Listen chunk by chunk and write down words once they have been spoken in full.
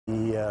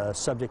The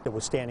subject that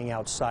was standing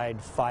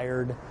outside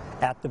fired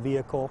at the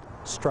vehicle,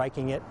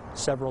 striking it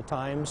several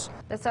times.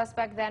 The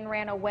suspect then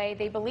ran away.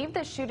 They believe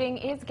the shooting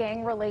is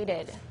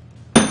gang-related.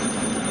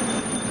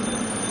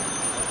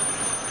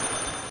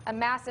 A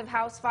massive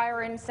house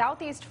fire in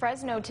southeast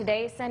Fresno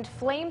today sent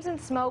flames and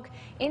smoke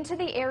into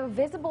the air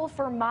visible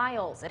for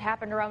miles. It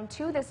happened around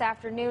 2 this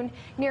afternoon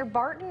near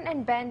Barton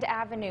and Bend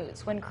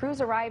Avenues. When crews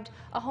arrived,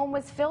 a home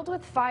was filled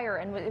with fire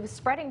and it was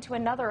spreading to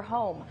another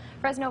home.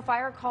 Fresno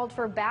Fire called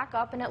for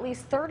backup and at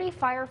least 30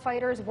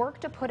 firefighters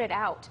worked to put it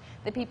out.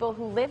 The people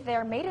who lived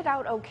there made it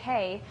out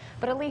okay,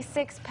 but at least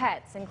 6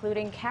 pets,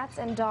 including cats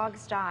and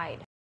dogs,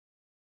 died.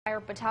 Fire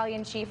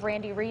Battalion Chief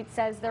Randy Reed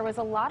says there was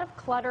a lot of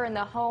clutter in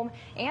the home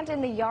and in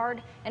the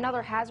yard and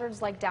other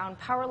hazards like downed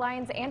power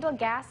lines and a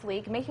gas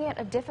leak, making it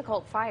a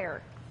difficult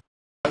fire.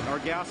 Our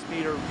gas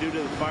meter, due to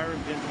the fire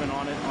impingement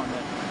on it on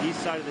the east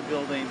side of the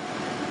building,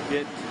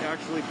 it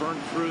actually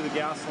burned through the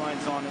gas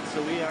lines on it.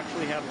 So we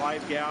actually had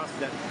live gas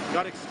that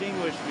got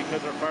extinguished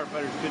because our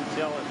firefighters couldn't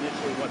tell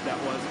initially what that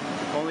was,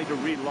 only to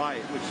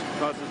relight, which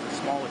causes a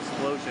small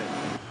explosion.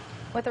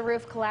 With the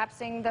roof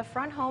collapsing, the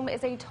front home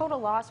is a total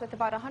loss with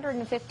about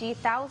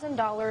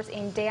 $150,000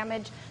 in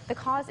damage. The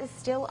cause is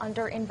still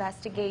under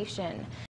investigation.